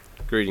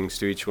Greetings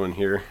to each one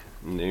here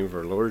in the name of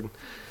our Lord.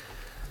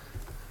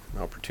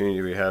 An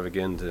opportunity we have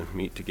again to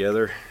meet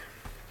together.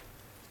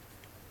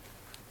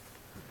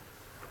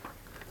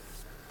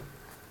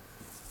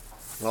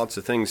 Lots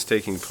of things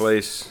taking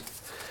place.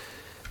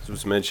 As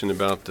was mentioned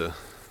about the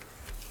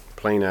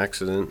plane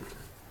accident.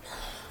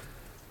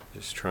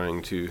 Just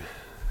trying to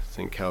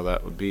think how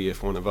that would be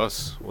if one of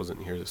us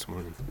wasn't here this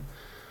morning.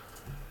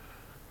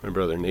 My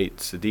brother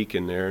Nate's the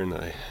deacon there, and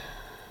I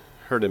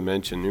heard him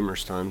mention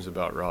numerous times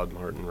about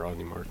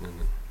Rodney Martin,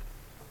 and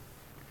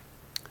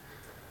I'm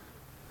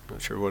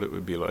not sure what it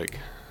would be like.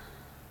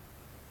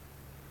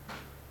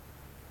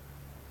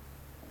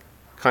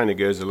 Kind of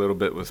goes a little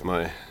bit with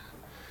my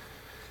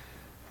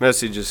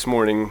message this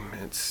morning.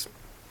 It's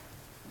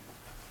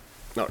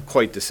not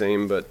quite the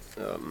same, but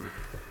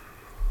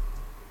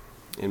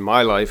in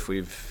my life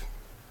we've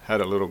had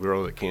a little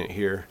girl that can't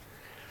hear,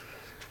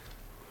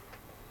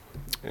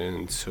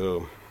 and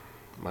so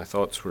my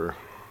thoughts were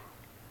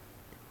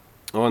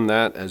on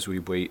that as we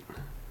wait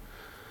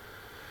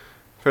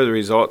for the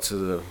results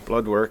of the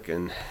blood work,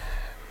 and you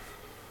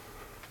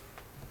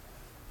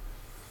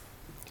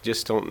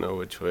just don't know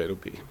which way it'll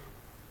be.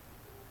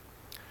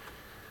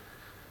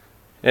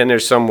 And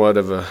there's somewhat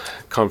of a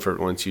comfort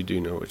once you do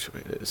know which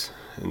way it is.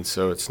 And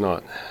so it's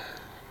not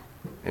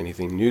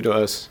anything new to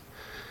us.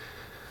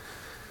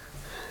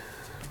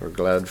 We're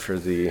glad for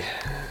the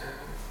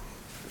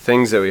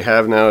things that we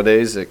have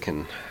nowadays that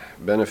can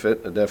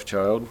benefit a deaf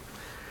child.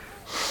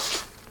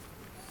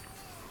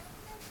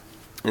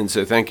 And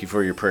so thank you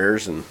for your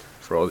prayers and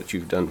for all that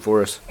you've done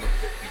for us.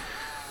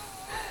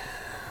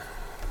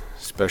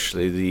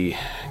 Especially the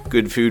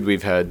good food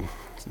we've had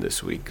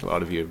this week. A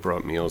lot of you have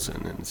brought meals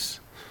in, and it's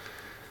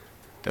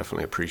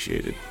definitely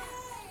appreciated.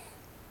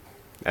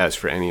 As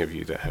for any of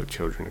you that have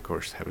children, of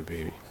course, have a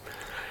baby.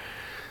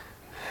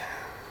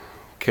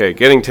 Okay,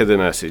 getting to the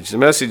message. The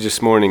message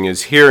this morning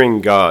is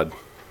hearing God.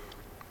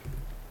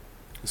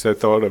 As I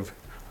thought of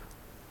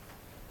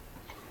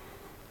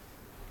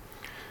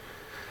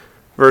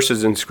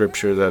verses in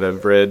Scripture that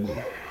I've read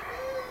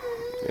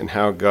and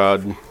how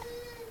God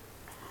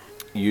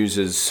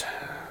uses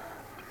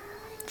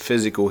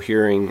physical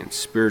hearing and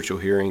spiritual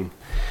hearing.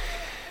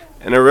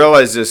 And I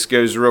realize this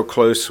goes real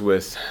close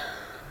with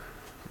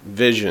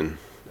vision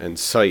and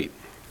sight.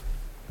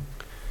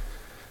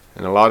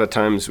 And a lot of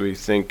times we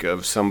think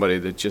of somebody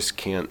that just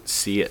can't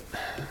see it.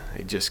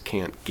 They just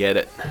can't get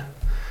it.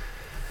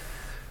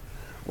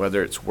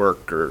 Whether it's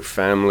work or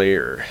family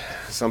or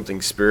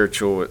something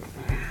spiritual,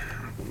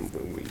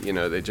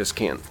 they just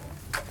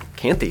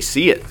can't they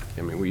see it?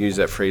 I mean, we use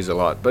that phrase a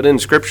lot. But in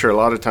Scripture, a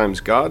lot of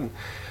times God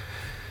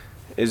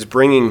is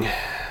bringing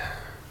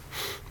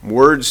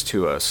words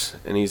to us,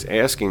 and He's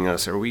asking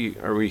us, are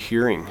we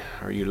hearing?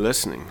 Are you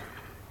listening?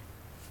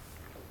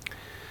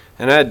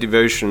 And I had a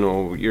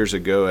devotional years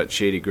ago at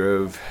Shady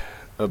Grove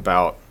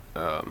about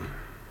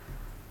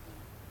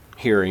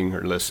hearing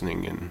or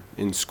listening,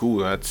 in school.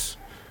 That's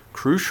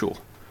crucial.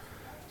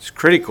 It's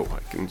critical.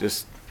 I can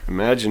just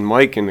imagine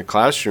Mike in the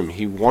classroom.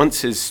 He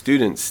wants his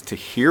students to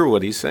hear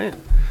what he's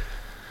saying.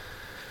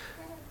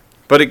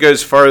 But it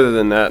goes farther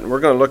than that. We're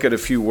going to look at a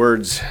few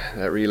words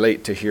that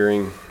relate to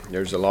hearing.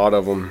 There's a lot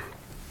of them.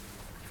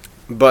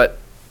 But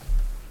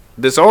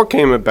this all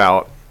came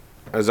about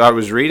as I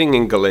was reading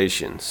in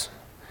Galatians.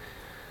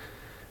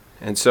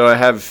 And so I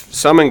have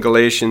some in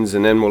Galatians,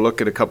 and then we'll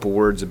look at a couple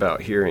words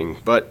about hearing.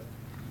 But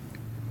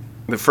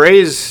the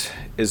phrase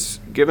is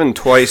given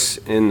twice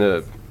in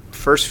the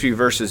first few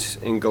verses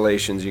in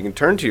Galatians. You can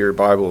turn to your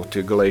Bible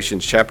to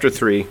Galatians chapter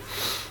 3.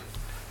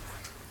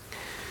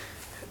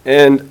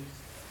 And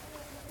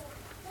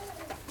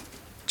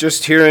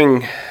just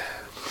hearing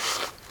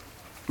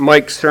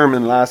Mike's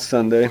sermon last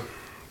Sunday,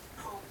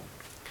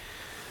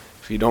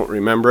 if you don't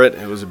remember it,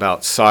 it was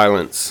about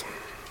silence.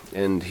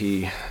 And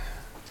he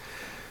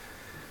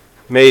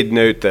made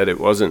note that it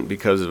wasn't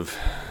because of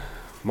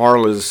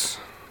Marla's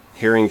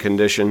hearing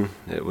condition.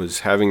 It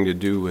was having to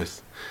do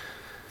with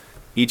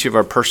each of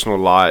our personal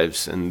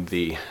lives and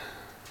the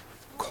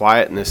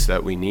quietness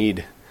that we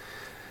need.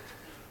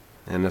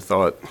 And I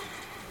thought,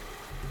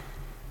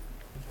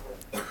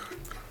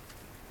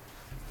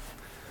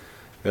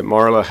 that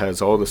Marla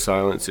has all the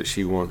silence that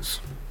she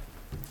wants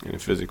in a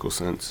physical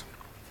sense.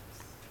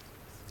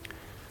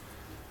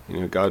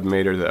 God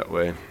made her that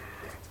way.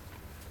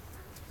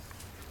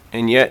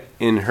 And yet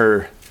in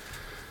her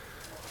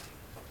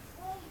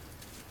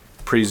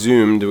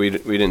presumed, we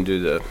didn't do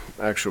the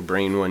actual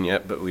brain one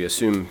yet, but we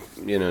assume,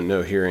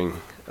 no hearing,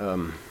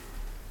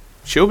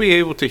 she'll be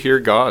able to hear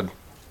God.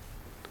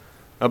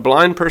 A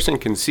blind person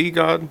can see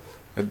God.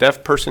 A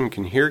deaf person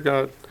can hear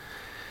God.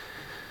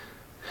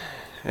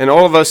 And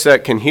all of us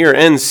that can hear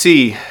and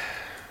see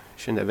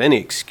shouldn't have any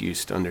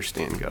excuse to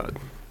understand God.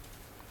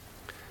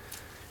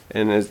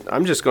 And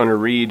I'm just going to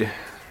read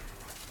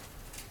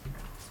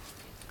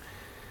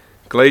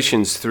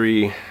Galatians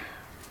 3,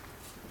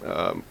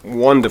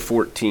 1 to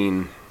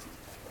 14.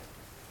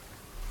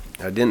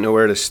 I didn't know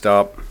where to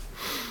stop.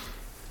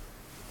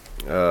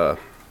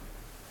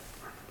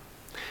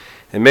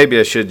 And maybe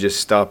I should just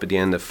stop at the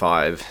end of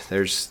 5.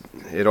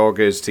 It all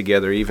goes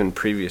together, even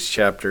previous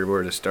chapter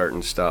where to start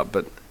and stop.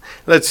 But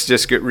let's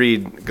just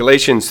read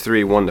Galatians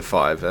 3,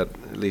 1-5. That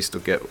at least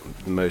will get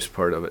the most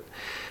part of it.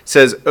 It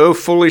says, O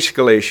foolish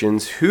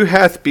Galatians, who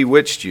hath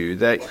bewitched you,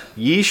 that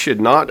ye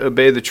should not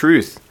obey the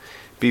truth,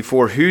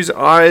 before whose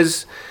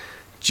eyes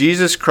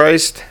Jesus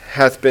Christ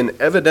hath been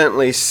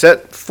evidently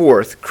set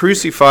forth,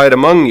 crucified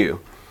among you?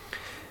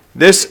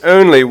 This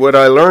only would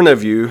I learn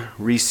of you,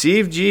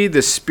 received ye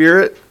the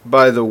Spirit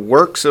by the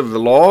works of the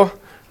law,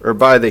 or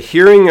by the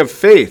hearing of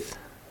faith?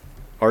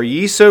 Are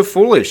ye so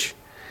foolish?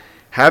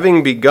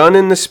 Having begun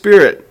in the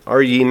Spirit,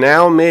 are ye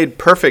now made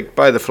perfect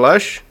by the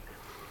flesh?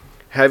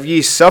 Have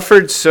ye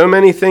suffered so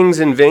many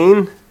things in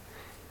vain,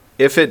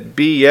 if it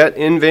be yet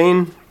in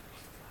vain?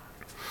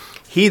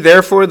 He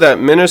therefore that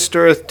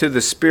ministereth to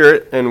the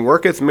Spirit, and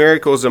worketh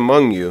miracles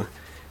among you,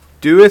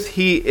 doeth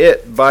he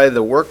it by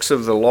the works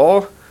of the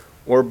law,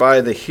 or by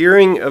the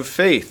hearing of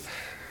faith?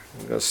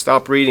 I'm going to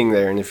stop reading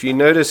there. And if you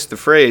notice the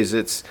phrase,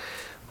 it's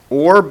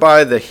or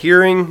by the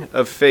hearing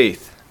of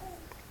faith.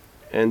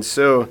 And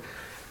so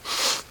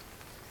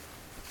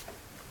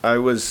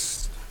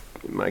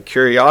my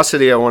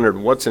curiosity, I wondered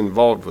what's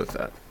involved with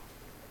that.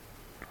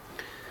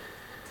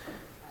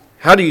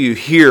 How do you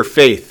hear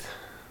faith?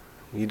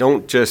 You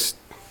don't just,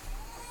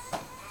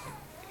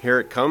 here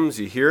it comes,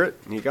 you hear it,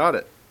 and you got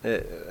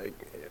it.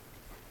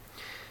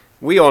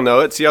 We all know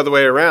it's the other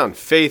way around.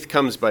 Faith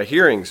comes by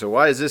hearing. So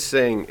why is this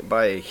saying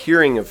by a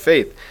hearing of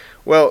faith?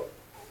 Well,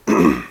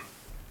 and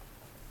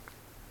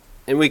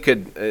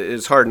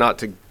it's hard not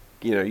to,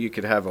 you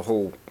could have a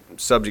whole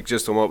subject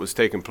just on what was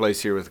taking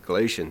place here with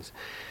Galatians.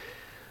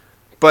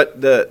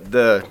 But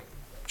the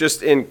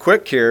just in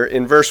quick here,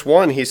 in verse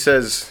 1, he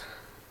says,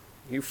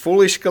 you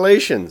foolish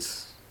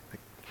Galatians.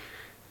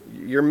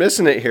 You're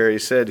missing it here. He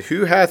said,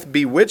 who hath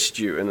bewitched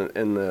you?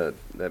 And the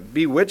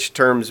bewitched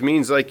terms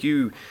means like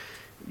you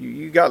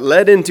got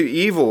led into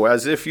evil,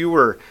 as if you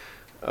were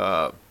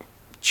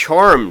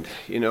charmed.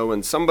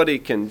 When somebody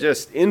can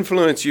just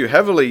influence you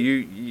heavily,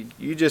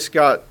 you just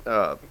got,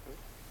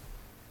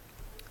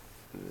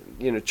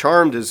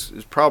 charmed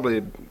is probably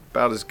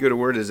about as good a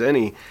word as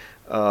any.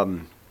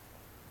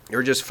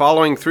 You're just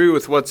following through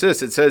with what's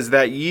this. It says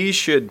that ye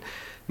should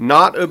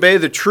not obey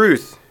the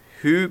truth,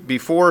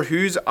 before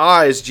whose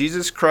eyes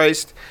Jesus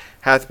Christ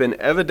hath been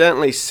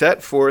evidently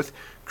set forth,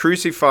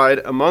 crucified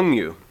among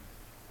you.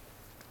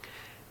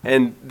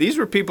 And these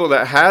were people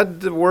that had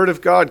the Word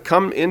of God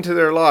come into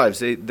their lives.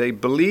 They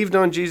believed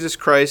on Jesus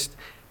Christ,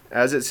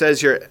 as it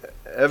says here,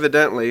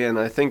 evidently. And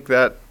I think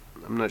that,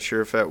 I'm not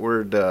sure if that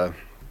word, let's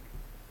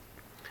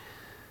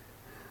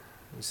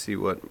see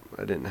what,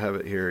 I didn't have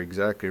it here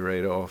exactly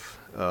right off.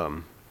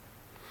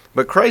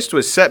 But Christ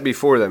was set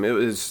before them. It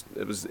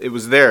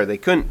was there. They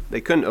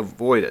couldn't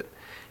avoid it.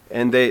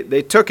 And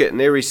they took it and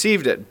they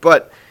received it.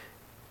 But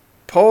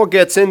Paul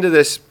gets into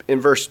this in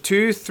verse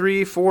 2,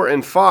 3, 4,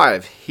 and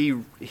 5.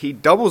 He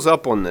doubles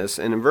up on this.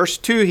 And in verse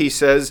 2 he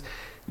says,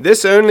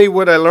 this only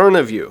would I learn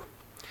of you.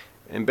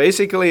 And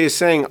basically he's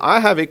saying,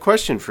 I have a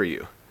question for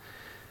you.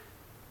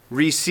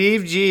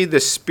 Received ye the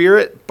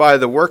Spirit by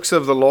the works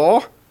of the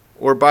law,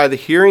 or by the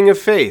hearing of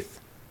faith?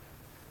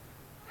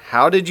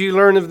 How did you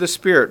learn of the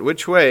Spirit?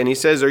 Which way? And he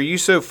says, are you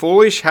so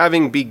foolish,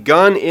 having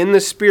begun in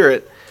the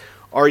Spirit,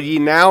 are ye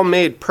now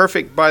made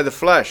perfect by the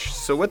flesh?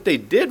 So what they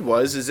did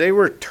is they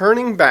were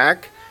turning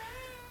back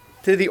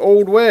to the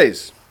old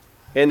ways.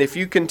 And if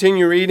you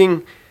continue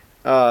reading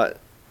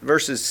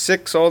verses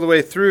 6 all the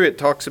way through, it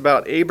talks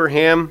about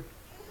Abraham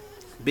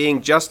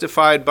being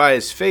justified by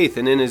his faith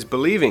and in his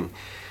believing.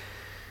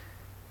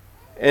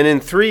 And in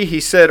 3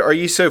 he said, are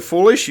ye so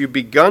foolish? You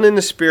begun in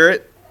the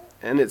Spirit.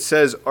 And it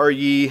says, are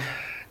ye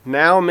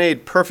now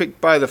made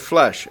perfect by the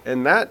flesh?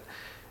 And that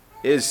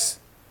is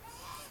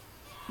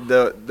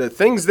the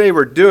things they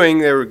were doing.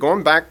 They were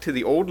going back to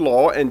the old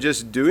law and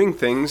just doing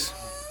things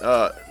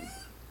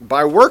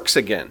by works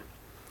again.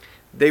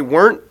 They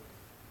weren't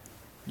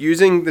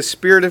using the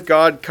Spirit of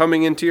God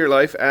coming into your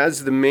life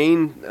as the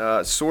main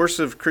source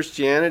of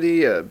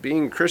Christianity.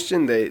 Being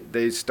Christian,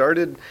 they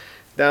started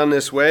down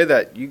this way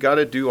that you got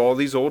to do all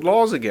these old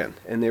laws again.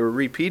 And they were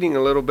repeating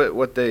a little bit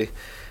what they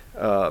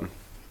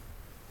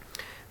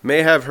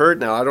may have heard.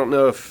 Now, I don't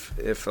know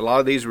if a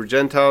lot of these were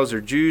Gentiles or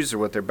Jews or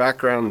what their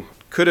background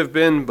could have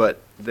been, but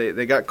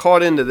they got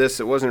caught into this.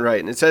 It wasn't right.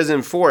 And it says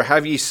in 4,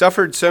 have ye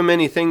suffered so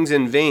many things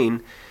in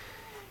vain,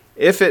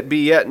 if it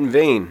be yet in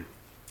vain?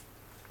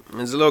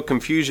 There's a little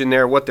confusion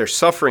there what they're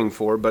suffering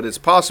for, but it's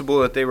possible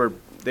that they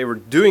were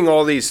doing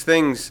all these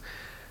things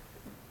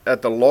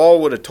that the law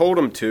would have told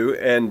them to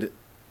and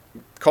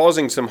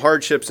causing some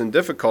hardships and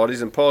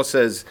difficulties. And Paul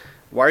says,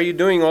 why are you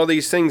doing all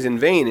these things in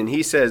vain? And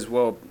he says,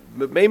 well,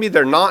 but maybe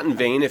they're not in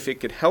vain if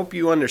it could help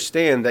you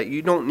understand that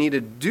you don't need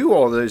to do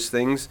all those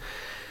things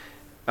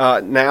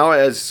now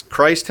as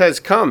Christ has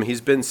come.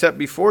 He's been set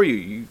before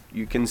you.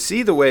 You can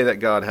see the way that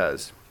God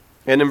has.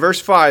 And in verse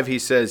 5 he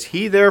says,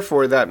 he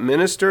therefore that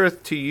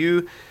ministereth to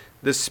you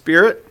the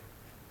Spirit,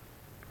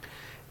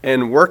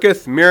 and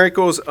worketh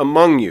miracles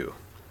among you.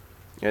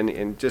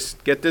 And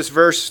just get this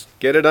verse,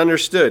 get it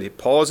understood.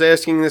 Paul's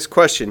asking this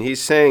question.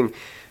 He's saying,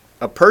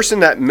 a person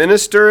that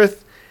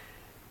ministereth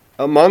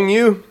among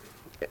you,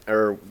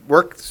 or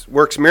works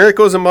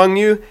miracles among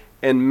you,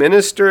 and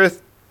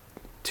ministereth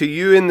to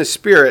you in the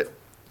Spirit,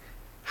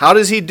 how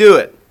does he do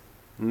it?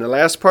 In the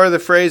last part of the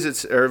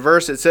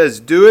verse, it says,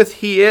 doeth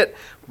he it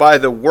by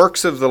the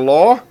works of the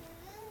law,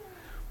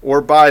 or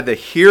by the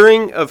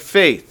hearing of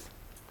faith?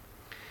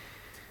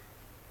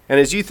 And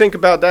as you think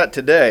about that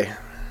today,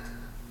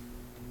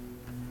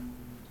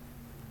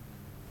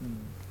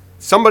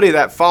 somebody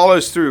that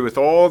follows through with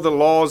all the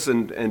laws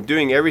and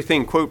doing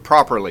everything, quote,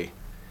 properly,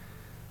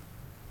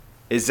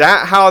 is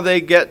that how they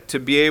get to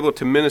be able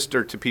to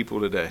minister to people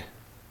today?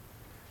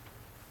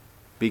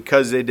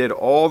 Because they did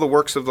all the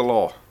works of the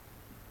law.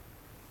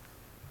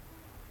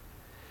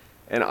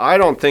 And I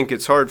don't think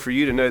it's hard for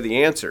you to know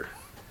the answer.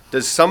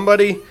 Does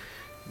somebody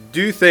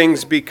do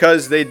things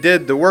because they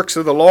did the works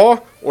of the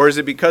law, or is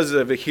it because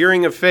of a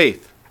hearing of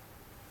faith?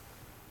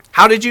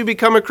 How did you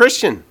become a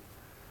Christian?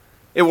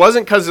 It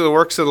wasn't because of the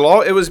works of the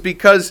law. It was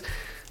because,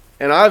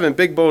 and I have in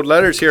big bold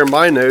letters here in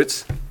my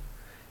notes,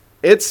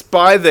 it's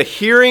by the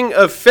hearing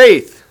of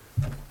faith.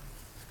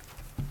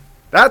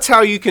 That's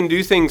how you can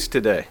do things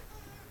today.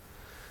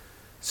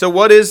 So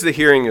what is the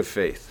hearing of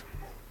faith?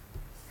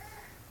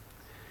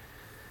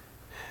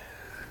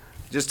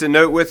 Just a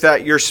note with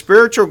that, your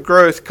spiritual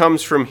growth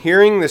comes from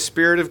hearing the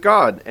Spirit of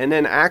God and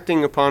then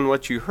acting upon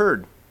what you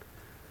heard.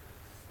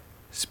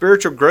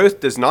 Spiritual growth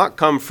does not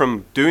come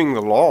from doing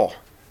the law.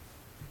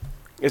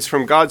 It's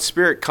from God's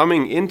Spirit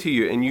coming into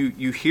you, and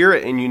you hear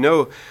it and you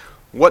know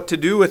what to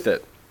do with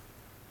it.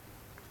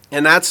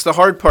 And that's the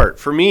hard part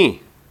for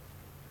me,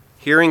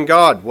 hearing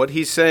God, what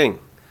He's saying.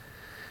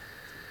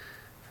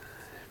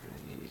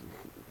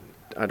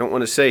 I don't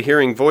want to say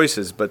hearing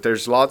voices, but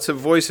there's lots of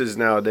voices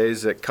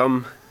nowadays that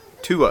come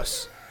to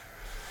us.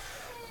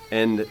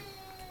 And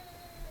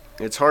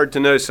it's hard to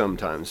know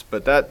sometimes,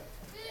 but that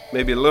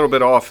may be a little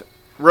bit off.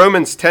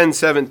 Romans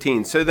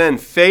 10:17. So then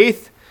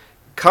faith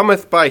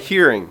cometh by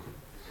hearing,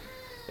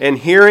 and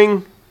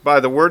hearing by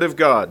the word of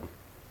God.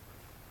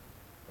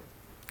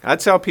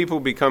 That's how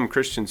people become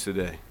Christians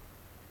today.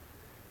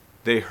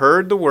 They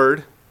heard the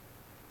word,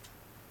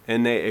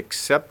 and they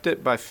accept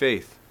it by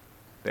faith.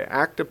 They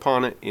act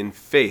upon it in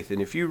faith.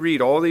 And if you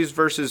read all these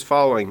verses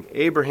following,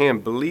 Abraham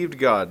believed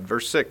God,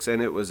 verse 6,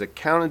 and it was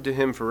accounted to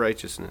him for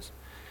righteousness.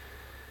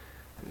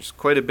 There's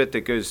quite a bit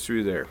that goes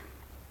through there,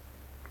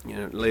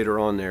 later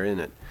on there in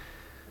it.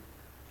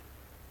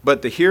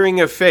 But the hearing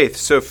of faith.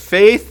 So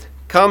faith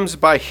comes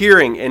by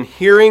hearing, and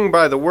hearing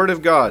by the word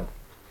of God.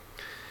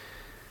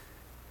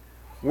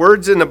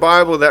 Words in the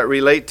Bible that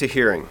relate to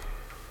hearing.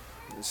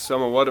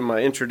 Somewhat in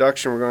my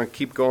introduction. We're going to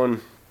keep going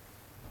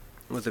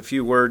with a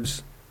few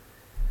words.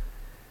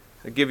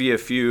 I'll give you a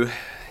few.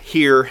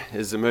 Hear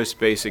is the most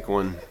basic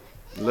one,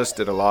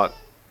 listed a lot.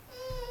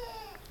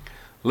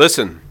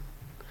 Listen.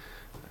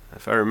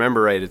 If I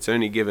remember right, it's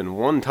only given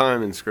one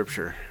time in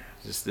Scripture.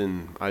 Just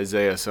in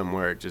Isaiah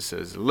somewhere, it just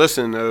says,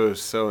 listen, oh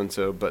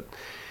so-and-so. But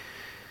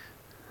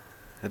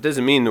that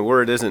doesn't mean the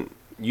word isn't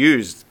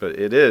used, but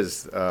it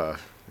is.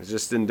 It's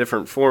just in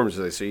different forms.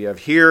 So you have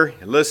hear,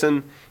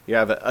 listen, you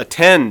have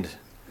attend,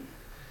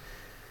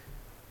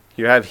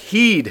 you have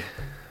heed,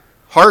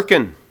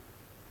 hearken,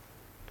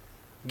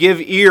 give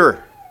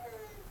ear.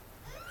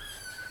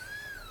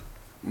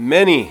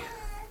 Many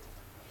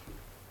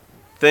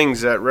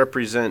things that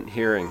represent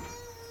hearing.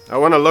 I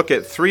want to look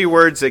at 3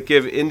 words that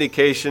give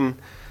indication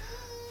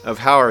of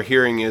how our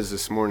hearing is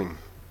this morning.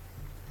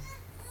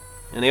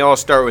 And they all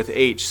start with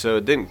H, so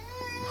it didn't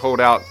hold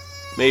out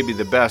maybe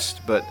the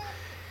best, but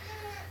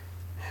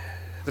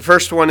the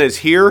first one is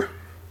hear,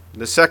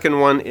 the second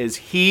one is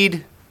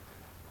heed,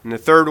 and the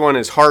third one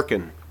is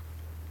hearken.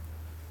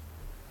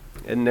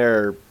 And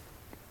the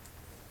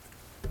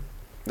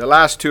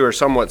last 2 are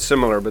somewhat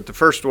similar, but the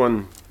first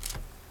one,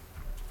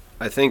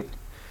 I think,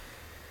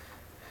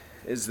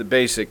 is the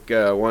basic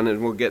one,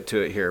 and we'll get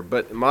to it here.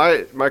 But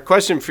my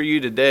question for you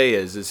today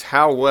is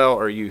how well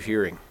are you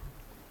hearing?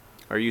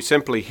 Are you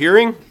simply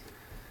hearing?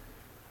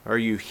 Are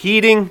you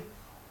heeding?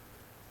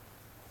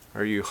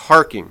 Are you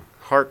hearkening?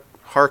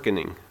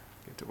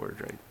 Get the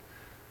word right.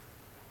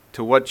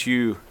 To what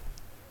you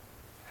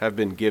have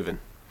been given.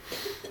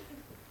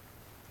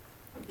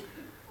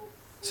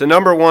 So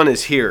number 1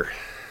 is hear.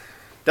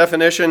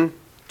 Definition: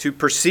 to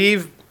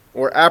perceive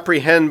or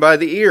apprehend by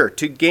the ear,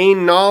 to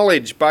gain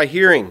knowledge by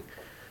hearing.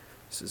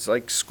 This is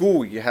like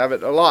school, you have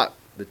it a lot.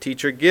 The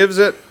teacher gives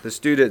it, the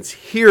students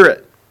hear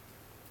it.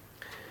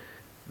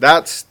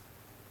 That's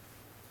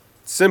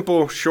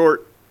simple,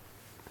 short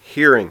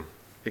hearing.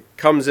 It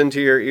comes into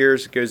your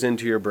ears, it goes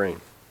into your brain.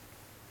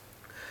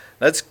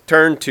 Let's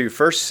turn to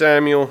 1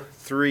 Samuel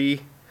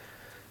 3.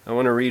 I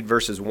want to read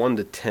verses 1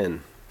 to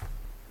 10.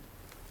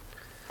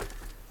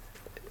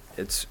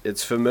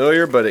 It's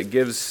familiar, but it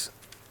gives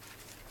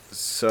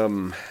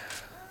some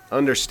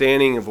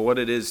understanding of what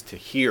it is to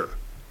hear.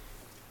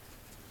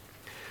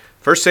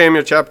 1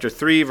 Samuel chapter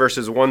 3,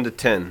 verses 1 to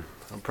 10.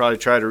 I'll probably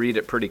try to read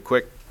it pretty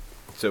quick.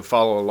 So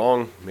follow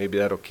along. Maybe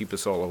that'll keep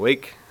us all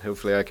awake.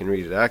 Hopefully I can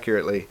read it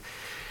accurately.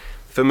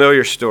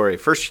 Familiar story.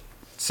 1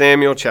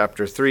 Samuel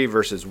chapter 3,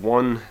 verses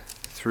 1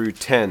 through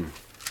 10.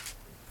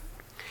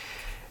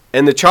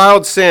 And the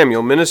child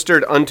Samuel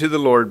ministered unto the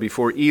Lord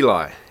before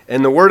Eli.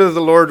 And the word of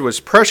the Lord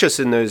was precious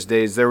in those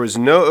days. There was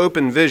no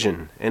open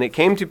vision. And it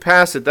came to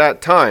pass at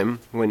that time,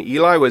 when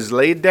Eli was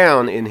laid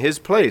down in his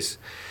place,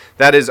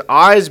 that his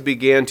eyes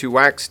began to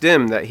wax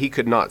dim, that he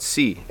could not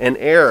see. And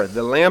ere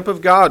the lamp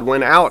of God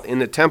went out in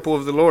the temple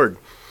of the Lord,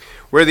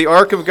 where the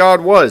ark of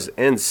God was,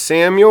 and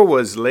Samuel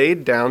was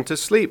laid down to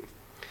sleep.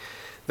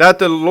 That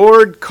the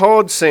Lord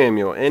called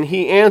Samuel, and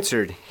he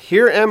answered,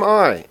 Here am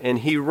I. And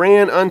he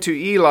ran unto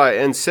Eli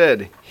and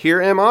said,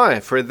 Here am I,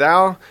 for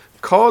thou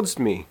calledst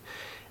me.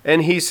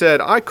 And he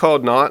said, I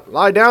called not,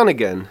 lie down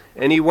again.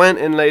 And he went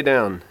and lay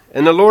down.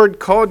 And the Lord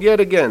called yet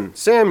again,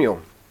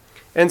 Samuel.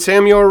 And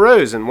Samuel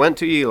arose and went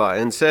to Eli,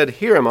 and said,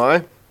 Here am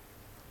I,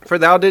 for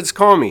thou didst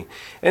call me.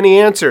 And he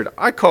answered,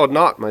 I called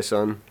not, my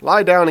son,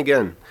 lie down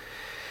again.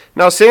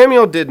 Now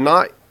Samuel did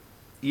not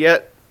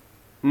yet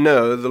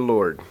know the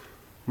Lord,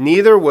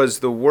 neither was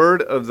the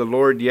word of the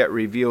Lord yet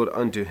revealed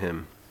unto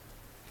him.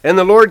 And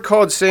the Lord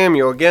called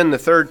Samuel again the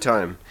third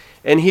time.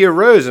 And he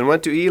arose and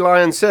went to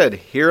Eli and said,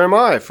 Here am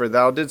I, for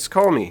thou didst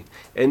call me.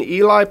 And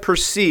Eli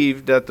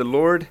perceived that the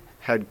Lord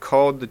had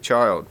called the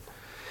child.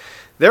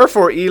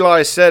 Therefore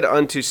Eli said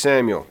unto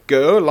Samuel,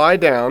 Go, lie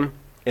down,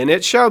 and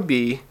it shall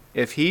be,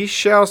 if he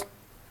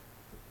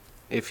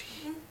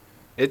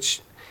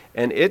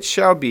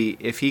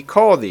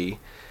call thee,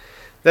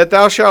 that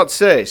thou shalt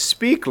say,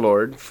 Speak,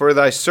 Lord, for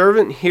thy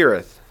servant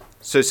heareth.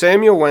 So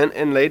Samuel went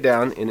and lay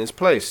down in his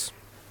place.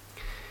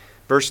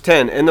 Verse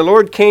 10, And the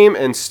Lord came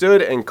and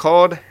stood and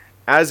called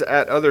as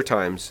at other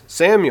times,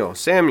 Samuel,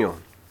 Samuel.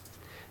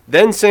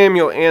 Then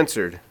Samuel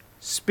answered,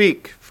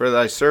 Speak, for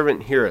thy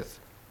servant heareth.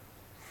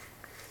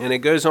 And it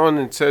goes on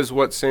and says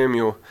what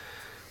Samuel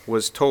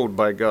was told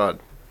by God.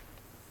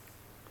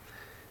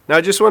 Now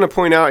I just want to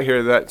point out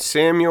here that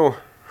Samuel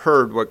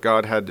heard what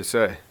God had to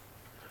say.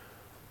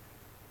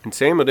 And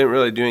Samuel didn't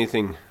really do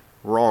anything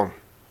wrong.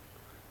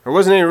 There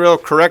wasn't any real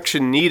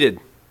correction needed.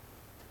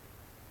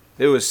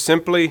 It was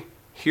simply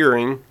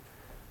hearing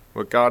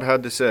what God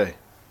had to say.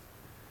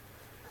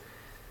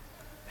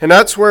 And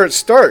that's where it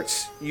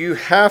starts. You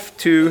have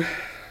to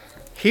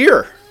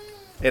hear.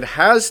 It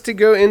has to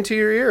go into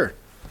your ear.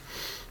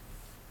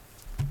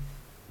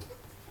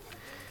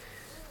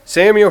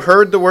 Samuel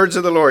heard the words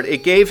of the Lord.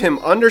 It gave him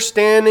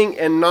understanding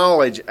and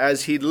knowledge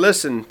as he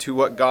listened to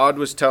what God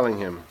was telling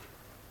him.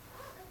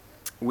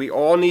 We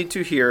all need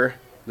to hear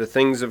the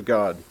things of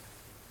God.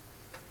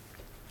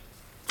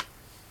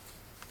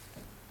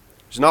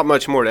 There's not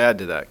much more to add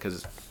to that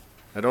because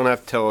I don't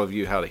have to tell of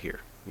you how to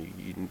hear.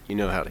 You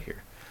know how to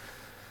hear.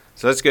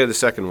 So let's go to the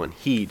second one,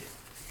 heed.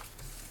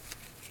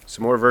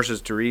 Some more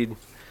verses to read.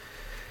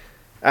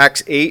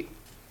 Acts 8,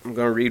 I'm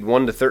going to read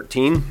 1 to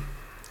 13.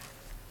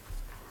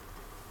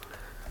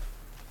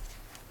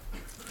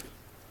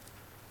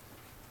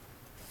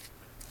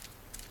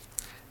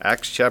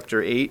 Acts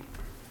chapter 8,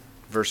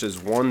 verses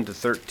 1 to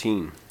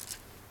 13.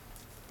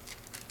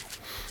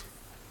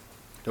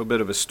 A little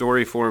bit of a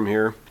story for him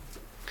here.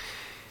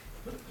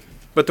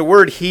 But the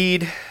word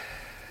heed,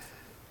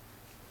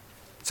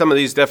 some of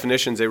these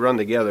definitions, they run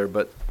together,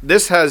 but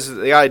this has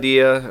the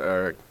idea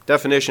or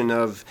definition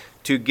of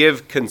to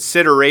give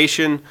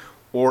consideration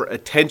or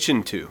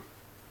attention to.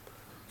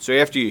 So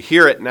after you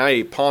hear it, now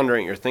you ponder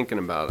it, you're thinking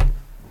about it.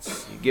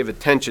 You give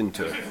attention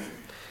to it.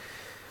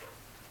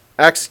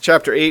 Acts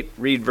chapter 8,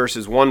 read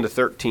verses 1 to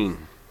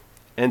 13.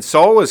 And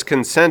Saul was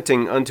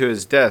consenting unto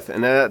his death,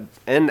 and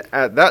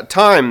at that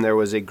time there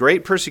was a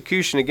great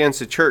persecution against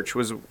the church,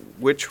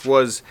 which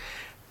was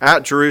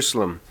at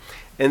Jerusalem.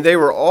 And they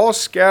were all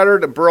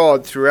scattered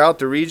abroad throughout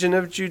the region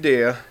of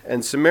Judea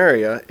and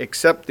Samaria,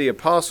 except the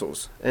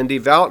apostles. And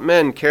devout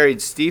men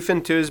carried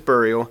Stephen to his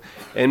burial,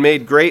 and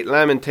made great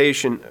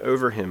lamentation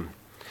over him.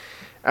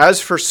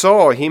 As for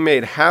Saul, he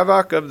made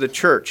havoc of the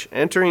church,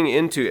 entering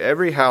into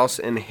every house,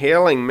 and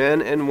hailing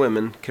men and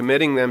women,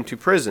 committing them to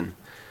prison.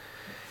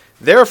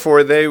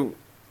 Therefore they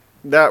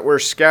that were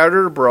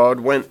scattered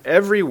abroad went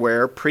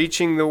everywhere,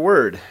 preaching the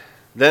word.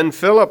 Then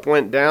Philip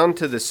went down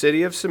to the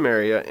city of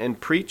Samaria, and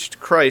preached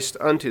Christ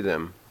unto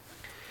them.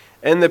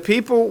 And the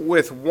people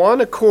with one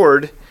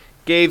accord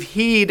gave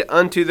heed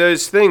unto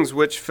those things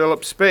which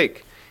Philip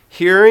spake,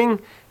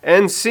 hearing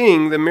and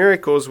seeing the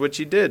miracles which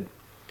he did.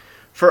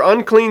 For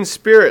unclean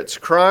spirits,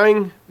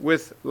 crying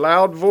with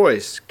loud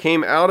voice,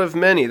 came out of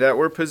many that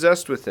were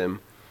possessed with them,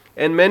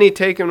 and many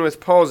taken with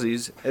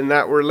palsies, and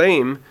that were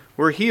lame,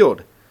 were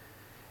healed.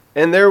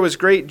 And there was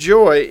great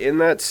joy in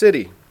that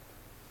city.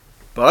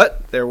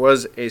 But there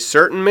was a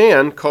certain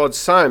man called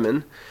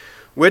Simon,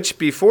 which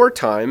before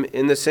time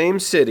in the same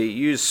city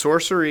used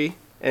sorcery,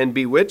 and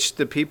bewitched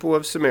the people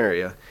of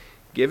Samaria,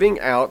 giving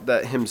out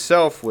that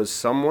himself was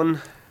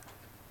someone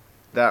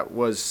that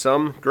was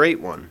some great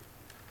one,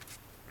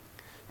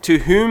 to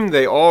whom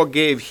they all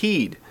gave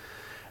heed,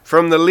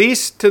 from the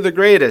least to the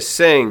greatest,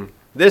 saying,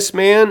 This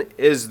man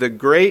is the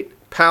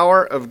great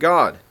power of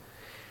God.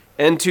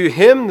 And to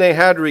him they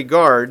had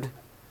regard,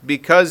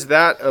 because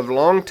that of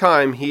long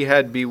time he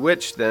had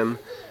bewitched them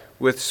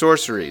with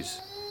sorceries.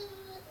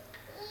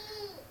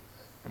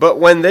 But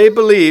when they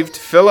believed,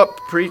 Philip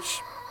preaching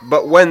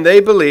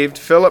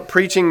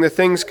the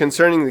things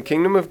concerning the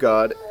kingdom of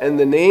God and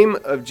the name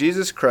of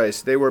Jesus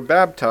Christ, they were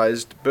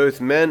baptized, both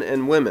men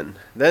and women.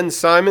 Then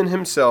Simon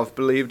himself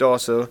believed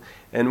also,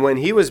 and when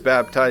he was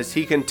baptized,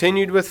 he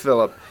continued with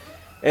Philip,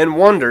 and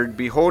wondered,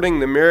 beholding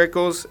the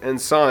miracles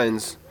and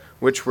signs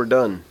which were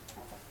done.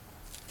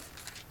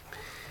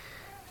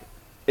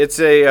 It's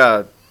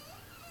a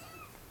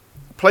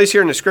place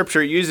here in the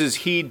scripture. It uses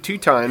heed 2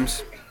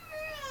 times.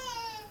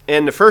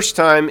 And the first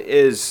time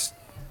is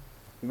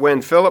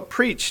when Philip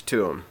preached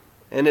to him.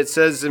 And it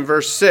says in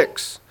verse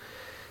 6,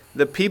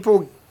 the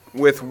people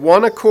with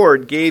one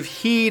accord gave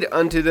heed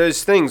unto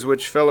those things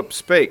which Philip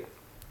spake,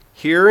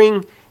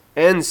 hearing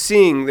and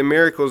seeing the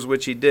miracles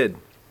which he did.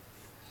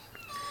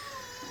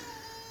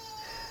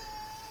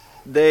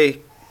 They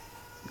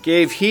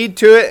gave heed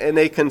to it, and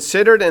they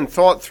considered and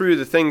thought through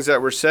the things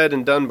that were said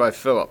and done by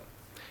Philip.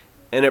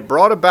 And it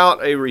brought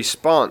about a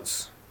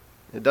response.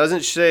 It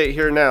doesn't say it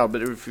here now,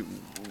 but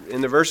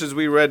in the verses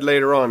we read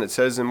later on, it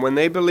says, and when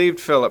they believed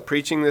Philip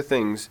preaching the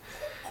things,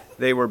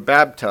 they were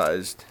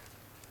baptized.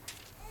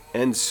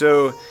 And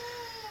so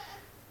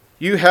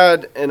you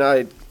had,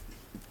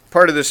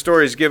 part of the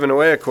story is given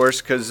away, of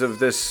course, because of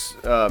this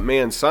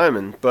man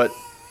Simon, but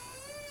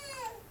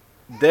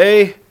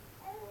they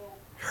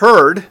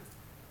heard,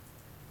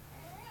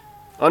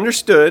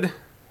 understood,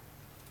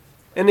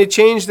 and they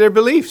changed their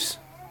beliefs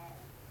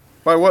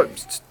by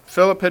what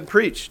Philip had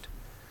preached.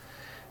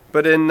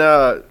 But in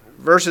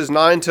verses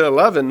 9 to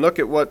 11, look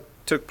at what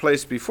took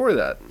place before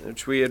that,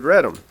 which we had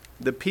read them.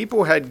 The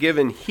people had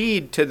given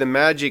heed to the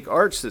magic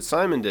arts that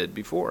Simon did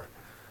before.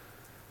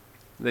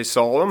 They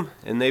saw them,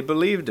 and they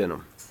believed in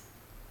them.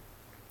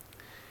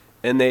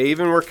 And they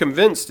even were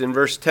convinced. In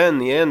verse 10,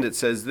 the end, it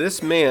says,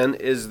 this man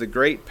is the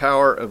great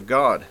power of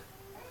God.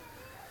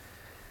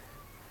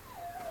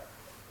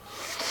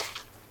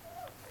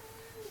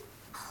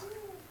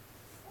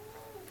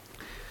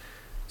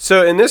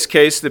 So in this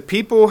case, the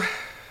people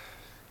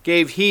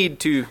gave heed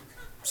to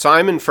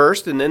Simon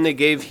first, and then they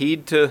gave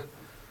heed to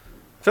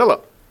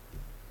Philip.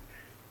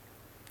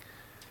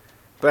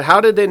 But how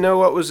did they know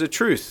what was the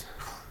truth?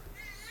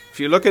 If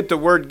you look at the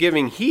word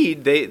giving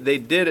heed, they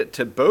did it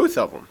to both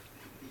of them.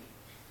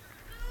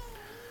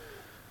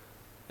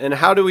 And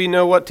how do we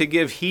know what to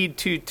give heed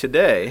to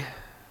today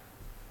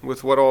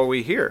with what all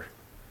we hear?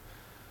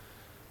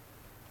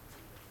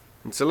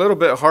 It's a little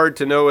bit hard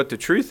to know what the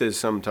truth is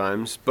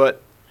sometimes,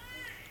 but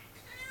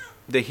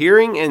the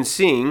hearing and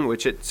seeing,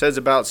 which it says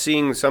about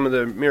seeing some of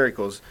the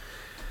miracles,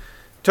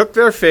 took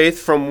their faith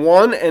from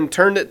one and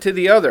turned it to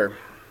the other.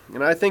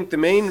 And I think the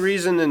main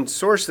reason and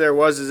source there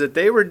is that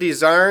they were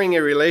desiring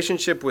a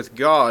relationship with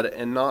God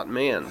and not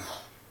man.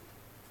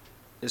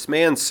 This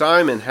man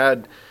Simon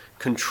had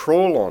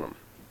control on them.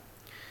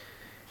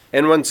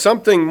 And when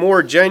something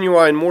more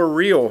genuine, more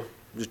real,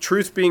 the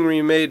truth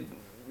being made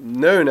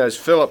known as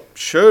Philip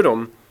showed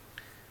them,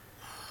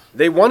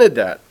 they wanted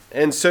that.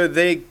 And so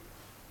they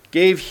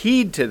gave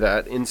heed to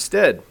that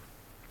instead.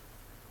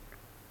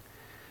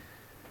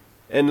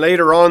 And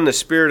later on, the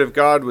Spirit of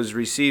God was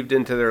received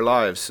into their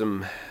lives.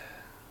 Some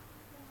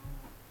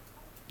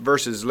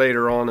verses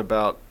later on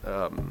about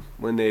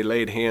when they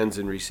laid hands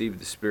and received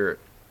the Spirit.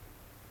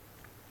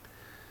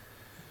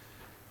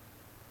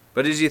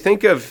 But as you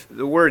think of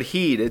the word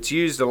heed, it's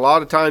used a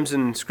lot of times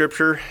in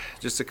Scripture.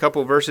 Just a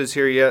couple verses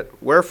here yet.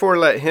 Wherefore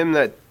let him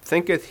that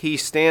thinketh he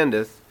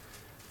standeth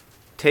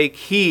take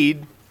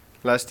heed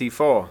lest he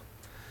fall.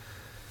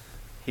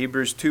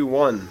 Hebrews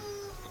 2:1.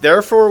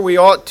 Therefore we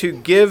ought to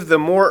give the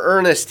more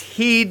earnest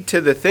heed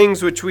to the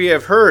things which we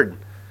have heard,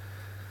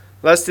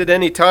 lest at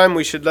any time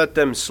we should let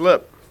them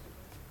slip.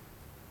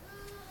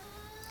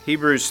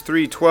 Hebrews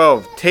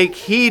 3:12. Take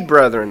heed,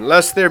 brethren,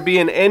 lest there be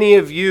in any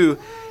of you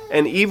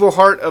an evil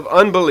heart of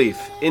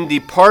unbelief in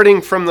departing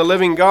from the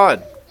living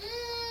God.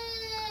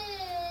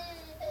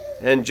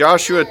 And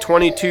Joshua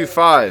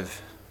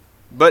 22:5.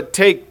 But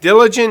take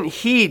diligent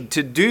heed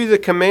to do the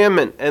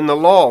commandment and the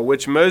law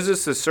which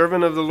Moses the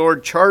servant of the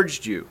Lord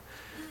charged you,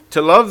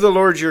 to love the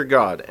Lord your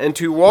God, and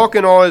to walk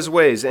in all his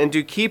ways, and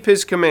to keep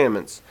his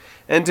commandments,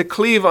 and to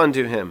cleave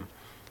unto him,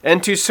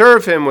 and to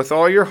serve him with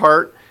all your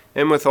heart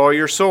and with all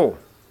your soul.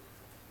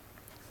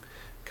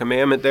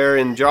 Commandment there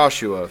in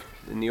Joshua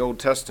in the Old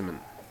Testament.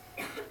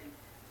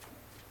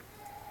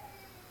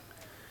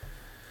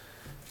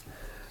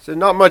 So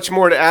not much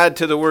more to add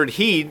to the word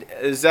heed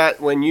is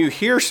that when you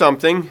hear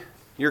something,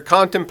 you're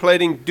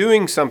contemplating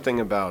doing something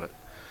about it.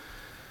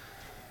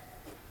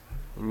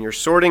 And you're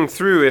sorting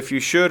through if you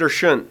should or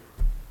shouldn't.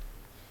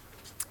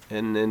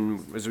 And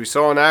then, as we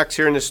saw in Acts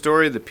here in the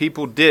story, the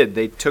people did.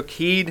 They took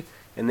heed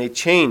and they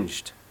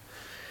changed.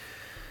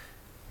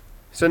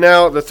 So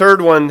now the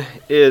third one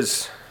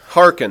is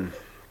hearken.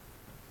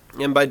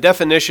 And by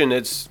definition,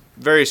 it's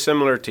very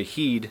similar to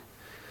heed.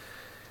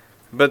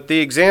 But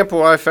the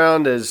example I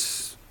found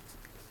is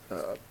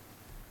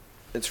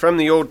It's from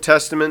the Old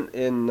Testament,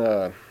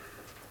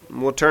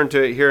 we'll turn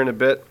to it here in a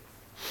bit.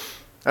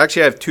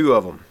 Actually, I have two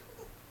of them.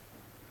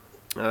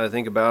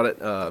 Think about it.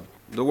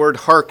 The word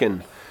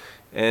hearken,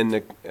 and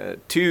the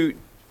two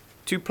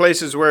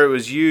places where it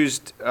was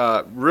used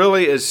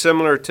really is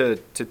similar to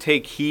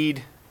take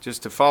heed,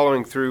 just to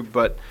following through,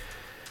 but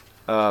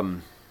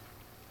and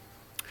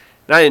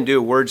I didn't do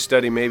a word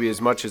study maybe as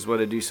much as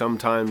what I do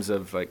sometimes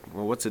of like,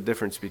 well, what's the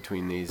difference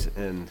between these?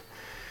 And,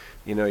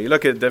 you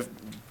look at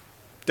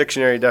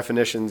dictionary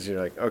definitions, you're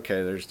like,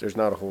 okay, there's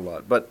not a whole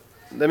lot. But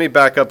let me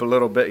back up a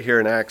little bit here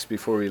in Acts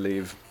before we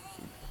leave,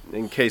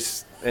 in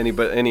case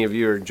any of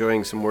you are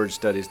enjoying some word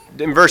studies.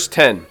 In verse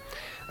 10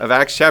 of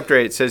Acts chapter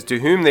 8, it says, to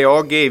whom they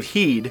all gave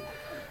heed,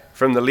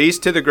 from the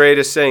least to the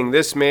greatest, saying,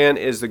 this man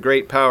is the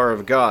great power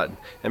of God.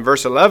 And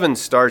verse 11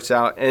 starts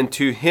out, and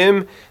to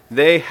him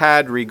they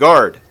had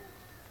regard.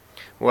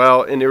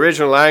 Well, in the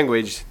original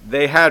language,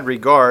 they had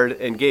regard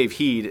and gave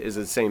heed is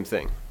the same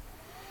thing.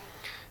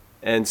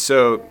 And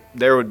so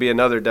there would be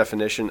another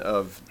definition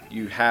of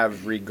you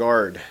have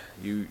regard.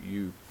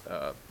 You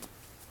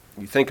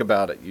think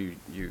about it. You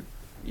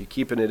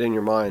keeping it in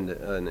your mind.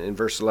 And in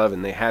verse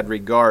 11, they had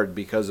regard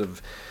because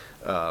of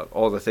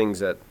all the things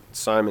that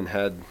Simon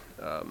had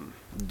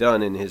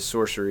done in his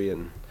sorcery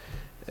and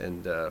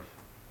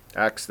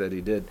acts that he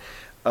did.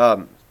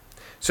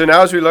 So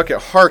now as we look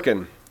at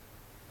hearken,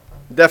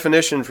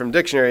 definition from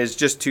dictionary is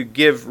just to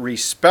give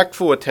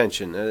respectful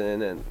attention.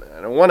 And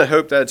I want to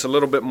hope that it's a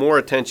little bit more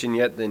attention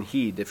yet than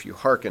heed if you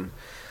hearken.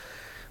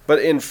 But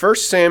in 1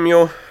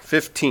 Samuel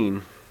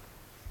 15,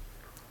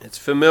 it's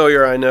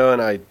familiar, I know,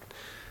 and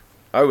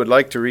I would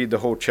like to read the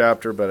whole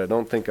chapter, but I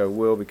don't think I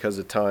will because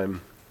of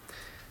time.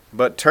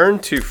 But turn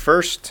to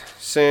 1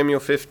 Samuel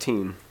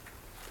 15,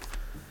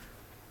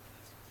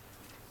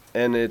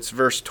 and it's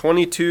verse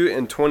 22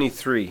 and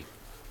 23.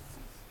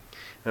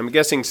 I'm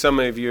guessing some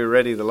of you are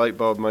ready. The light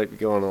bulb might be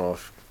going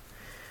off.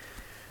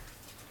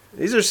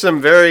 These are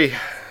some very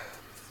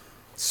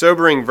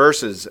sobering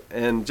verses.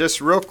 And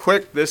just real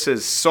quick, this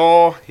is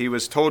Saul. He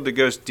was told to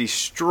go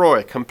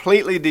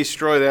completely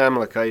destroy the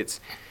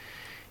Amalekites.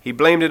 He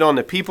blamed it on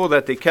the people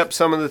that they kept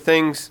some of the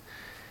things.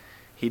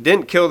 He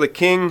didn't kill the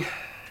king.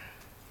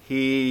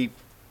 He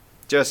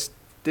just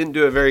didn't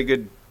do a very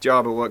good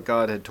job of what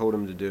God had told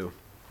him to do.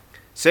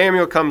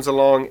 Samuel comes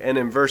along, and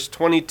in verse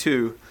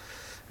 22,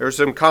 there was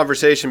some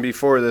conversation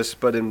before this,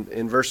 but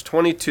in verse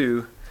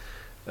 22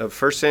 of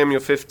 1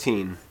 Samuel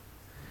 15,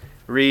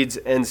 reads,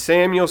 and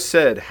Samuel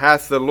said,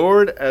 hath the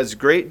Lord as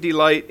great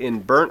delight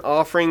in burnt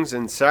offerings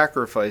and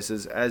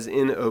sacrifices as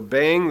in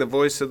obeying the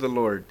voice of the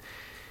Lord?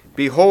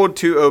 Behold,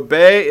 to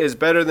obey is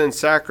better than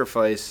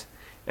sacrifice,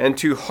 and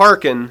to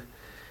hearken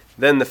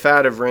than the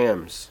fat of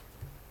rams.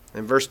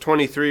 And verse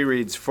 23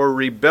 reads, for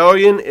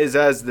rebellion is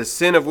as the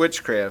sin of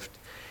witchcraft,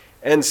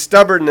 and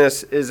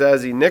stubbornness is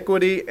as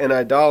iniquity and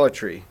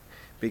idolatry,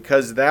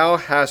 because thou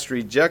hast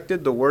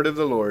rejected the word of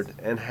the Lord,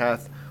 and he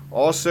hath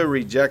also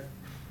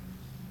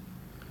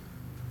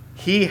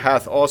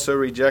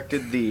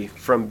rejected thee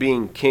from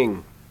being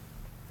king.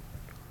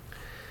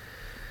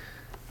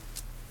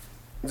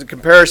 The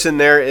comparison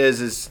there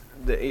is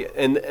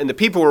the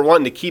people were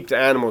wanting to keep the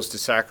animals to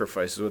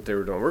sacrifice is what they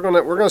were doing. We're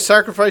gonna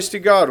sacrifice to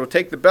God. We'll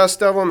take the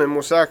best of them and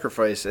we'll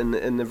sacrifice.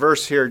 And the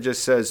verse here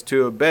just says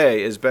to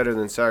obey is better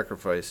than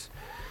sacrifice.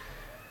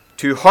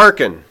 To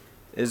hearken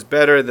is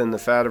better than the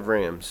fat of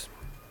rams.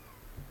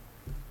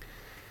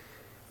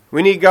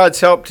 We need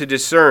God's help to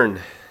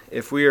discern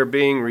if we are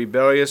being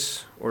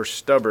rebellious or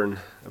stubborn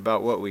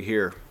about what we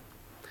hear.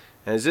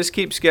 And as this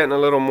keeps getting a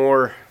little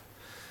more,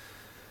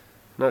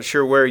 not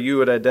sure where you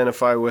would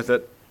identify with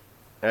it.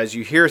 As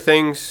you hear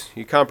things,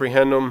 you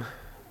comprehend them.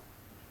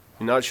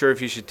 You're not sure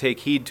if you should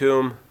take heed to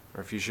them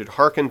or if you should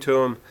hearken to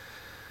them.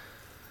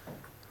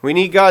 We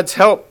need God's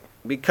help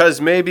because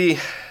maybe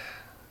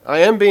I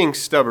am being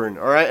stubborn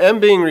or I am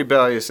being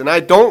rebellious and I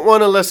don't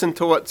want to listen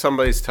to what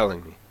somebody's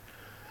telling me.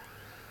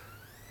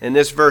 And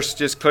this verse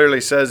just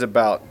clearly says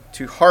about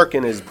to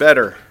hearken is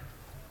better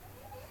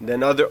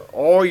than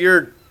all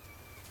your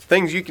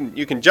things. You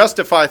can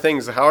justify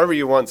things however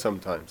you want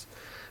sometimes.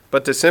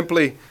 But to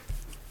simply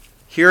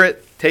hear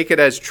it, take it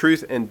as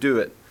truth, and do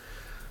it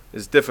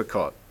is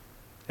difficult.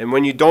 And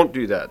when you don't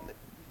do that,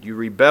 you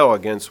rebel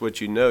against what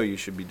you know you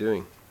should be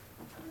doing.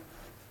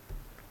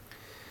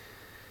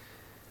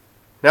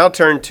 Now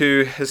turn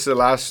to, this is the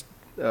last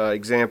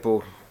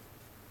example,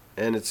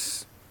 and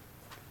it's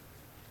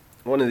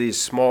one of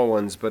these small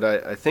ones, but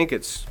I think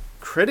it's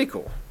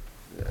critical.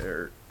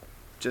 The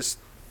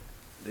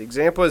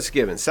example is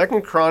given.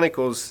 2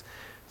 Chronicles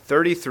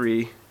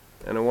 33,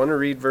 and I want to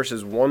read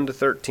verses 1 to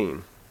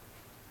 13.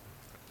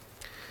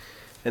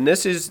 And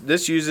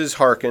this uses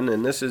hearken,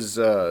 and this is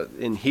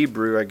in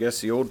Hebrew, I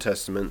guess the Old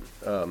Testament.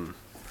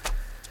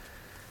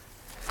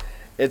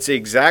 It's the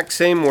exact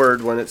same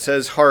word when it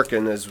says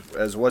hearken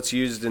as what's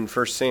used in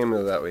 1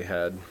 Samuel that we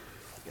had.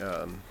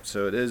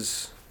 So it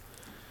is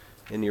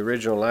in the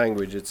original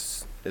language.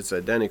 It's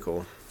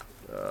identical.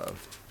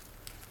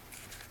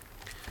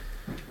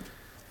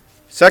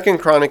 2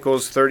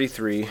 Chronicles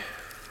 33.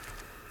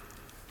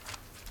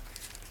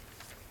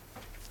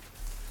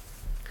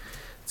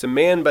 It's a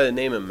man by the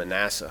name of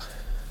Manasseh.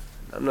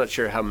 I'm not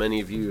sure how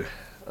many of you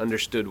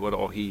understood what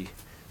all he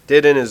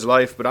did in his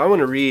life, but I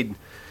want to read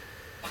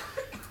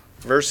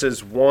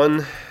verses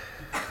 1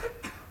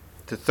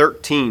 to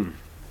 13.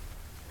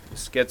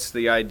 This gets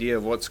the idea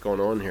of what's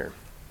going on here.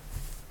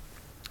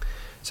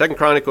 2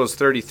 Chronicles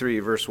 33,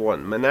 verse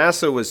 1.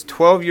 Manasseh was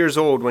 12 years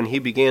old when he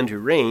began to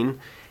reign,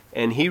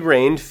 and he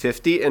reigned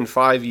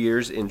 55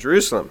 years in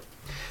Jerusalem,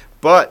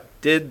 but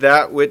did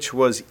that which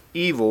was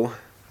evil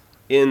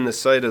in the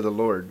sight of the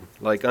Lord,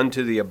 like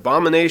unto the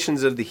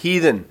abominations of the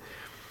heathen,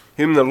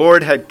 whom the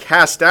Lord had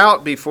cast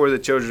out before the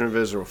children of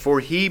Israel. For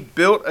he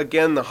built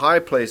again the high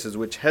places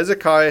which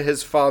Hezekiah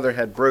his father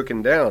had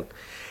broken down.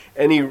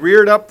 And he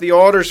reared up the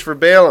altars for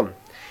Baalim.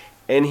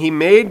 And he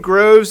made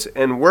groves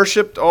and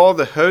worshipped all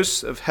the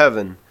hosts of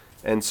heaven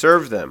and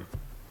served them.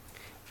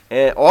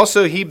 And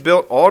also he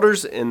built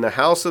altars in the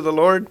house of the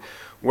Lord,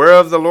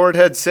 whereof the Lord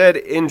had said,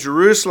 In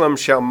Jerusalem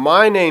shall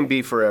my name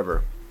be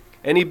forever.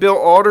 And he built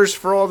altars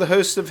for all the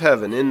hosts of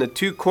heaven in the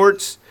two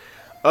courts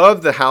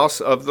of the house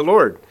of the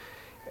Lord.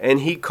 And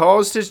he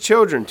caused his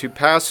children to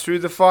pass through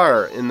the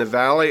fire in the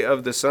valley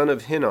of the son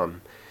of Hinnom.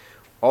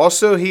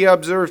 Also he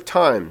observed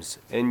times,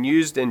 and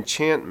used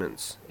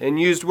enchantments, and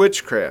used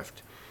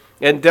witchcraft,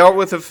 and dealt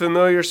with a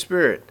familiar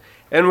spirit,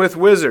 and with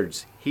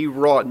wizards. He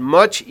wrought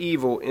much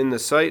evil in the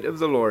sight of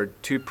the Lord,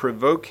 to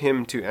provoke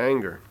him to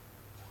anger.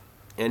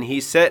 And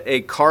he set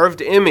a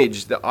carved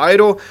image, the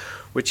idol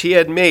which he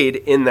had made,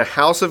 in the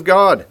house of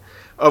God,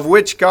 of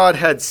which God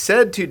had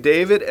said to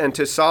David and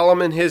to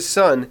Solomon his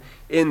son,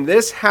 In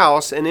this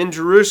house and in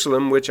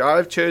Jerusalem, which I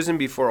have chosen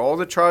before all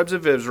the tribes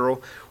of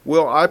Israel,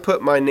 will I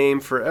put my name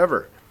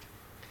forever.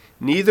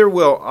 Neither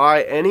will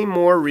I any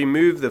more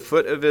remove the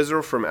foot of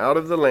Israel from out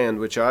of the land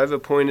which I have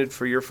appointed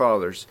for your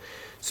fathers,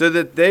 so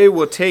that they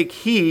will take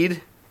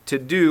heed to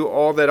do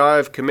all that I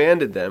have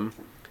commanded them,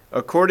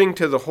 according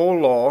to the whole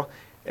law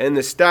and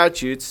the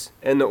statutes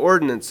and the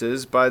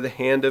ordinances by the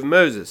hand of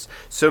Moses.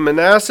 So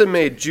Manasseh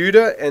made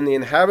Judah and the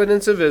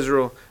inhabitants of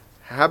Israel,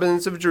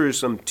 inhabitants of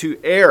Jerusalem, to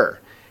err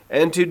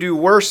and to do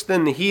worse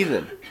than the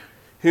heathen,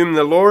 whom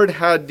the Lord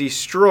had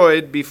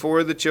destroyed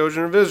before the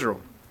children of Israel.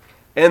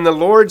 And the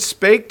Lord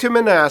spake to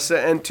Manasseh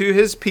and to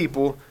his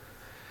people,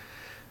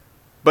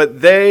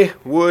 but they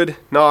would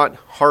not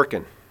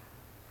hearken.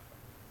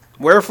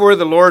 Wherefore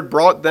the Lord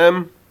brought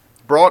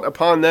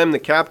upon them the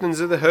captains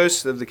of the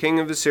hosts of the king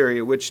of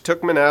Assyria, which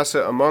took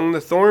Manasseh among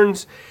the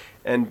thorns,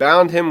 and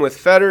bound him with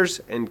fetters,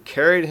 and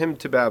carried him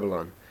to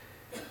Babylon.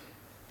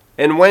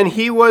 And when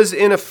he was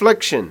in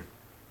affliction,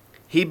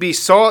 he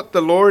besought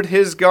the Lord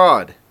his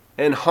God,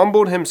 and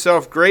humbled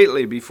himself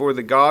greatly before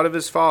the God of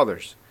his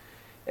fathers,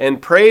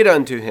 and prayed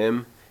unto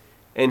him,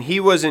 and he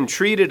was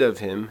entreated of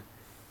him,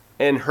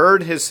 and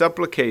heard his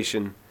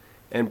supplication,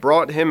 and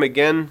brought him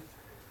again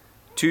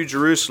to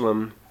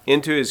Jerusalem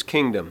into his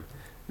kingdom.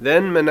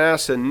 Then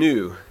Manasseh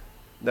knew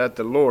that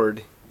the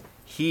Lord,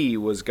 he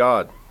was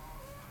God.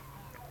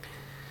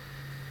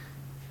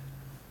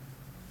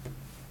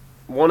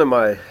 One of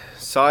my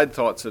side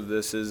thoughts of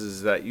this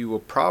is that you will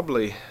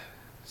probably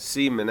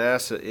see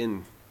Manasseh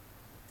in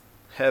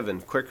heaven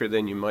quicker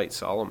than you might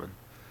Solomon.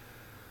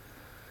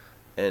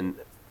 And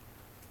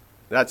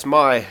that's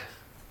my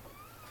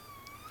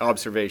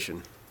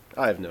observation.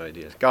 I have no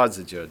idea. God's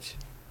the judge.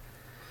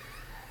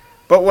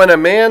 But when a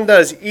man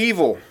does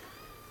evil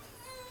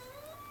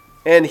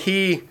and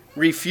he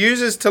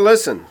refuses to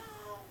listen,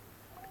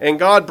 and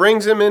God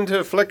brings him into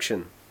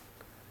affliction,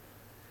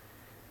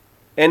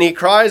 and he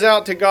cries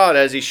out to God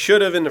as he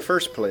should have in the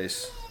first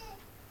place,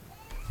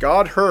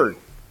 God heard.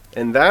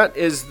 And that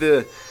is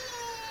to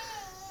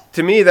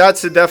me,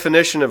 that's the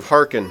definition of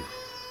hearken.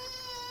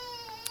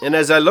 And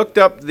as I looked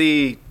up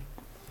the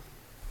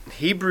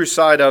Hebrew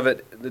side of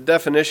it, the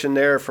definition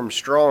there from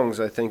Strong's,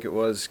 I think it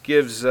was,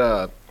 gives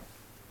a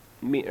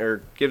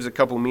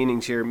couple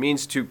meanings here. It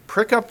means to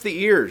prick up the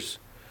ears,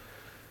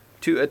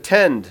 to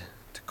attend,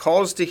 to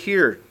cause to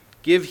hear,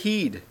 give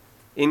heed,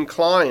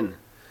 incline,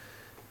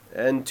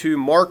 and to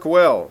mark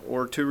well,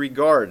 or to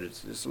regard.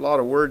 There's a lot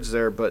of words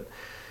there, but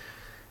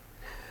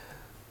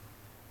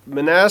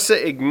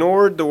Manasseh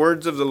ignored the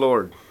words of the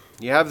Lord.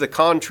 You have the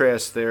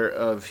contrast there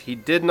of he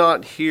did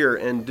not hear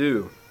and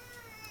do.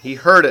 He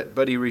heard it,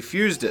 but he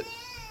refused it.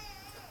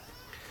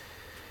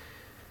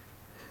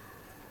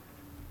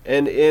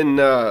 And in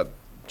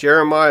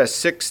Jeremiah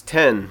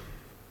 6:10,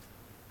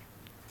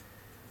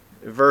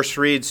 verse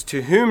reads,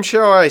 To whom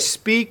shall I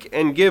speak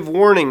and give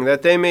warning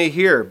that they may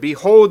hear?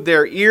 Behold,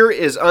 their ear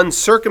is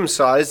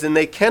uncircumcised, and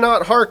they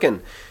cannot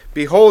hearken.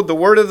 Behold, the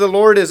word of the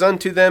Lord is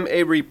unto them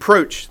a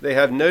reproach. They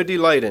have no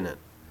delight in it.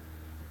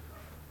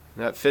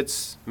 That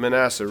fits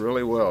Manasseh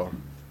really well.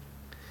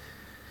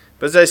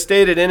 But as I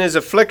stated, in his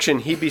affliction,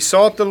 he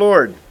besought the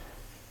Lord.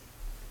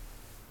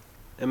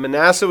 And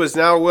Manasseh was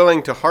now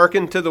willing to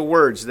hearken to the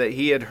words that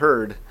he had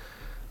heard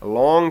a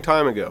long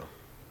time ago.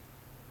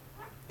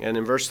 And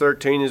in verse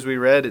 13, as we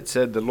read, it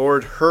said, The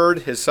Lord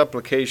heard his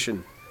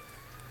supplication.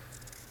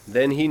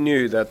 Then he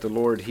knew that the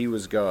Lord, he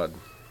was God.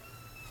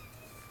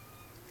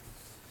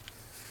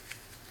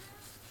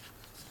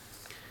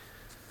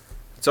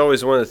 It's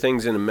always one of the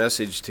things in a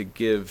message to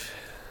give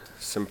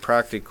some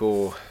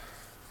practical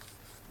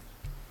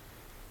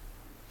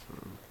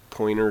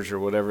pointers or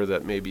whatever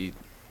that maybe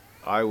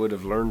I would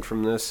have learned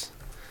from this.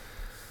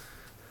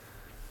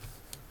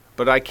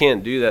 But I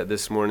can't do that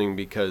this morning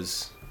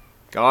because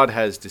God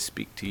has to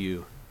speak to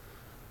you.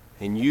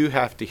 And you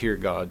have to hear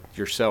God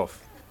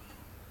yourself.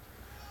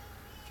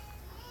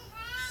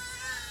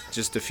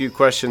 Just a few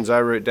questions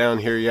I wrote down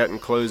here yet in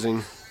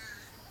closing.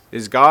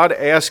 Is God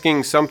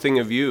asking something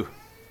of you?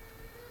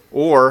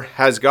 Or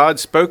has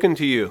God spoken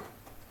to you?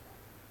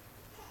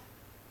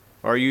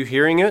 Are you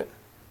hearing it?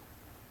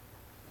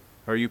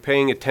 Are you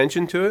paying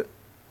attention to it?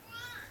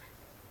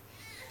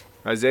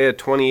 Isaiah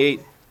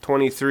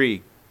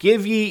 28:23.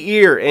 Give ye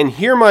ear and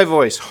hear my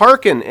voice.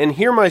 Hearken and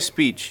hear my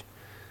speech.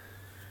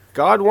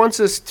 God wants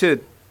us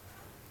to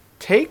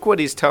take what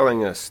he's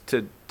telling us,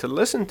 to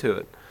listen to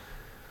it.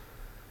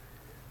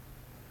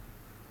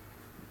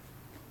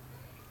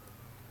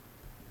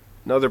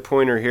 Another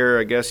pointer here,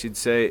 I guess you'd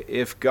say,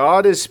 if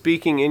God is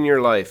speaking in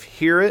your life,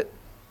 hear it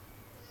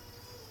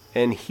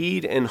and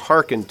heed and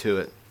hearken to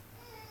it.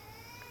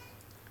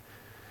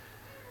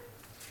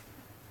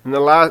 And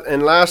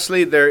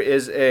lastly, there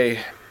is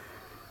a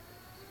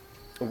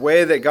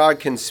way that God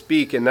can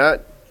speak, and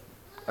that,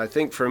 I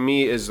think for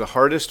me, is the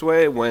hardest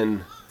way,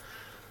 when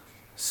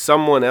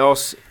someone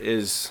else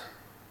is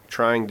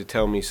trying to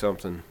tell me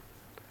something.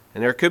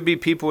 And there could be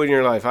people in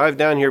your life. I have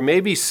down here,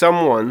 maybe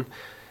someone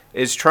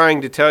is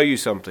trying to tell you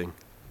something.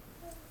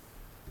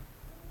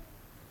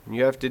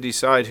 You have to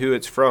decide who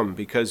it's from,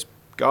 because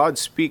God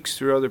speaks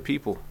through other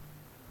people.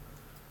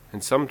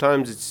 And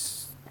sometimes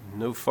it's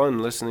no fun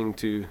listening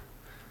to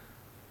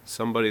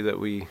somebody that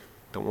we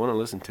don't want to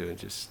listen to.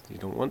 You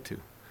don't want to.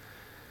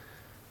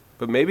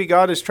 But maybe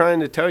God is trying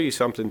to tell you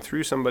something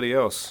through somebody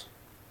else.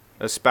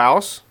 A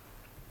spouse?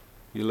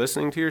 You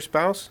listening to your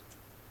spouse?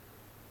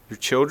 Your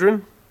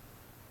children?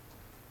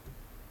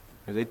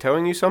 Are they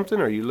telling you something?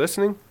 Are you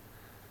listening?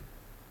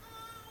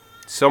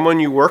 Someone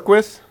you work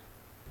with?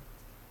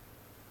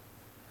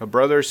 A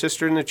brother or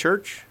sister in the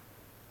church?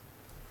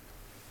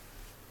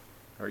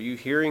 Are you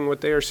hearing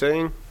what they are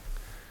saying?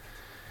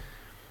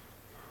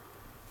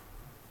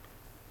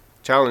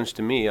 Challenge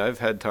to me, I've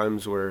had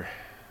times where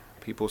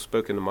people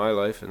spoke into my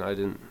life and I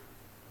didn't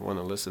want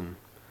to listen.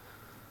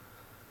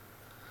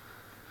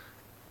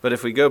 But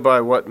if we go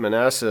by what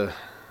Manasseh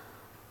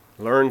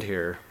learned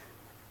here,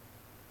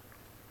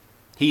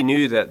 he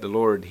knew that the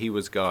Lord, he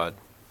was God.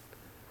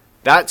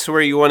 That's where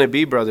you want to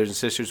be, brothers and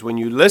sisters. When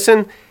you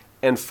listen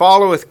and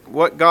follow with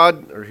what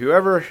God or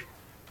whoever,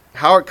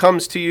 how it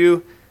comes to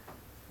you,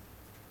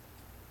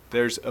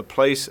 there's a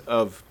place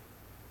of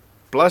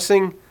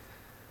blessing.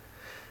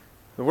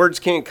 The words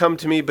can't come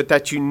to me, but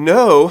that you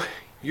know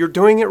you're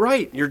doing it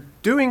right. You're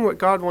doing what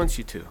God wants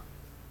you to.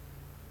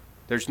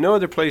 There's no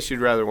other place you'd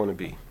rather want to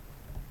be.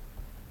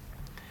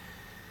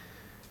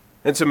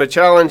 And so my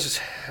challenge,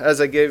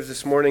 as I gave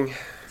this morning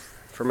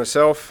for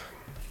myself,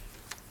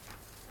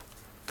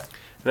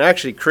 and I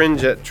actually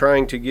cringe at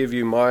trying to give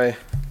you I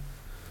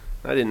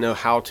didn't know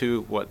how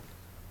to, I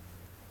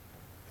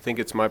think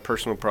it's my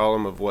personal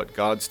problem of what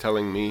God's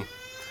telling me.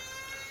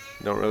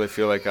 I don't really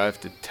feel like I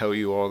have to tell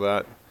you all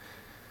that.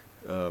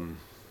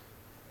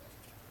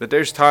 But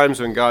there's times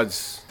when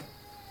God's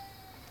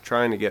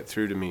trying to get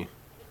through to me.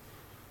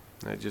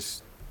 I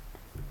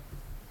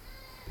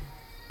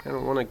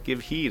don't want to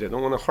give heed. I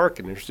don't want to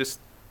hearken. There's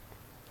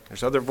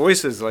other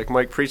voices like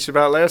Mike preached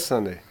about last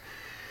Sunday.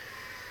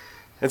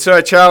 And so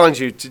I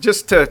challenge you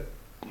to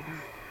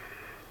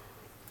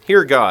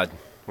hear God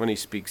when he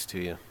speaks to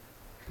you.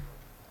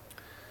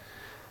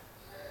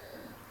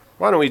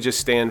 Why don't we just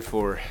stand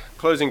for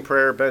closing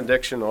prayer,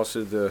 benediction,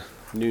 also the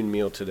noon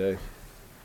meal today.